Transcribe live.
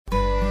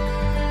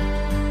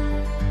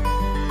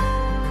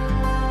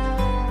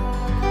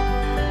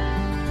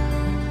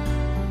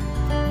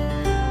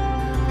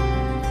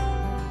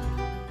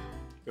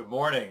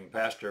morning.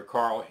 Pastor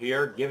Carl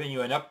here, giving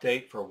you an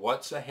update for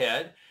what's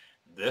ahead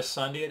this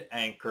Sunday at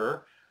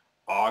Anchor,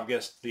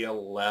 August the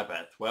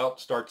 11th. Well, it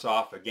starts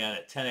off again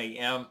at 10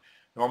 a.m.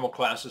 Normal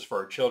classes for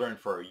our children,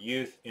 for our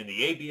youth in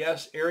the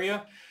ABS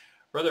area.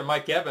 Brother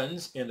Mike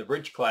Evans in the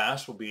bridge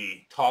class will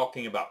be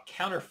talking about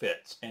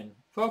counterfeits and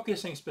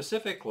focusing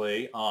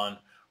specifically on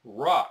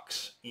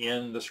rocks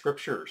in the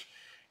scriptures.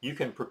 You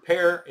can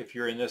prepare if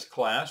you're in this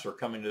class or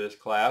coming to this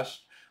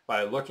class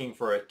by looking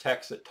for a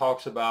text that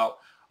talks about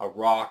a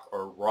rock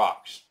or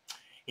rocks.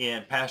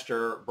 In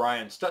Pastor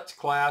Brian Stutz's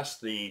class,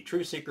 the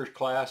True Seekers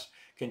class,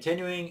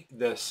 continuing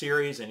the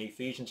series in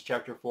Ephesians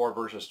chapter 4,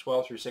 verses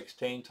 12 through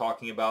 16,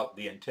 talking about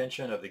the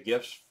intention of the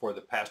gifts for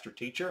the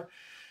pastor-teacher.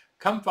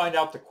 Come find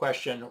out the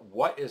question,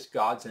 what is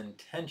God's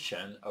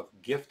intention of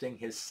gifting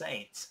his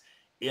saints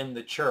in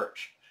the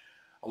church?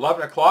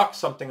 11 o'clock,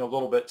 something a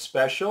little bit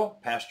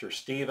special. Pastor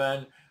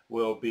Stephen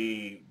will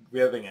be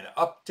giving an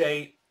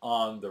update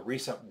on the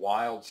recent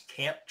Wilds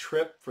camp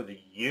trip for the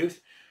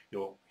youth.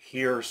 You'll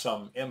hear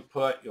some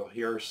input. You'll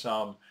hear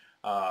some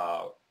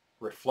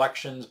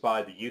reflections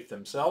by the youth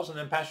themselves. And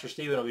then Pastor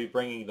Stephen will be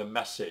bringing the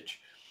message.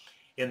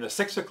 In the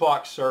 6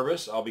 o'clock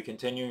service, I'll be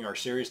continuing our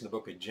series in the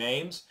book of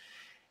James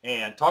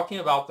and talking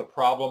about the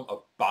problem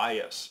of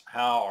bias,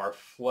 how our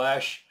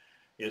flesh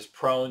is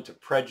prone to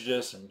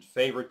prejudice and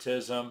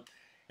favoritism.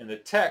 And the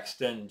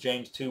text in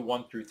James 2,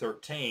 1 through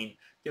 13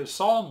 gives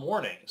solemn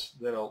warnings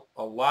that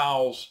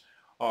allows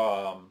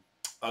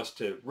us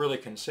to really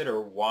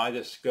consider why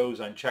this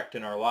goes unchecked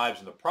in our lives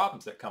and the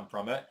problems that come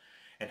from it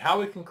and how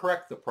we can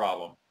correct the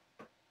problem.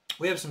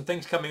 We have some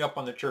things coming up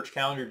on the church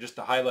calendar, just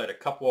to highlight a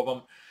couple of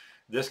them.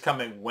 This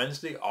coming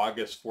Wednesday,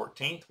 August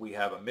 14th, we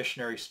have a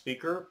missionary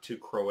speaker to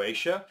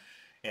Croatia.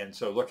 And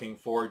so looking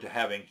forward to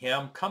having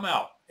him come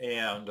out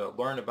and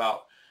learn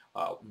about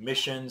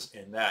missions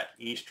in that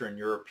Eastern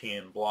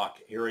European bloc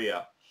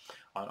area.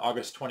 On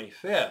August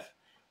 25th,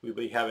 we'll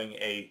be having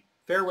a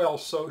farewell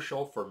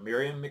social for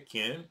Miriam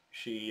McCune.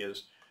 She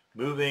is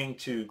moving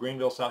to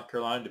Greenville, South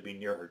Carolina to be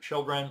near her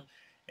children.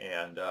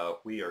 And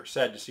we are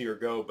sad to see her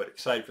go, but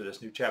excited for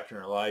this new chapter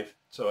in her life.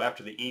 So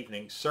after the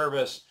evening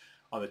service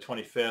on the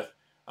 25th,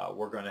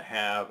 we're going to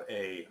have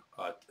a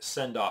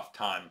send-off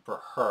time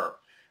for her.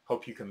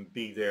 Hope you can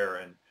be there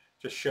and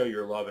just show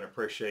your love and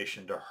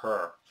appreciation to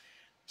her.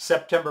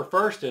 September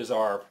 1st is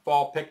our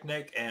fall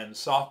picnic and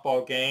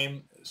softball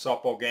game.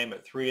 Softball game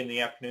at 3 in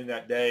the afternoon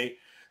that day.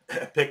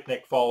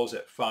 Picnic follows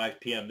at 5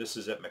 p.m. This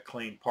is at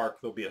McLean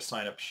Park. There'll be a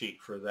sign-up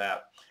sheet for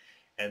that.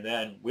 And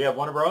then we have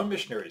one of our own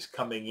missionaries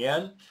coming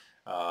in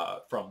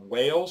from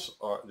Wales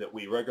that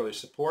we regularly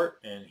support,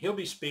 and he'll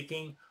be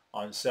speaking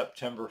on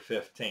September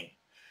 15th.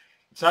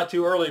 It's not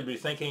too early to be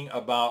thinking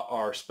about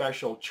our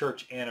special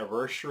church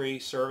anniversary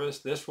service.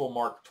 This will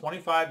mark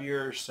 25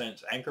 years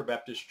since Anchor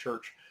Baptist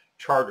Church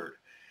chartered.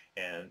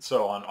 And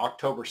so on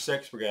October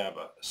 6th, we're going to have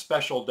a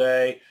special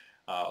day,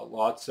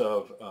 lots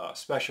of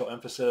special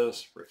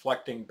emphasis,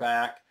 reflecting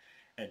back,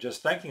 and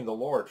just thanking the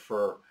Lord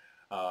for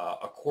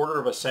a quarter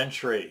of a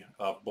century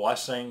of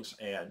blessings,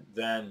 and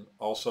then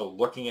also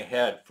looking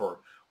ahead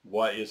for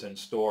what is in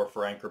store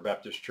for Anchor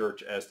Baptist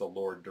Church as the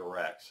Lord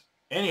directs.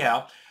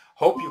 Anyhow,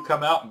 hope you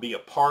come out and be a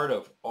part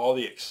of all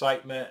the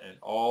excitement and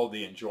all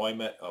the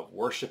enjoyment of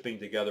worshiping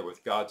together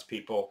with God's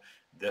people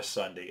this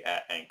Sunday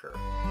at Anchor.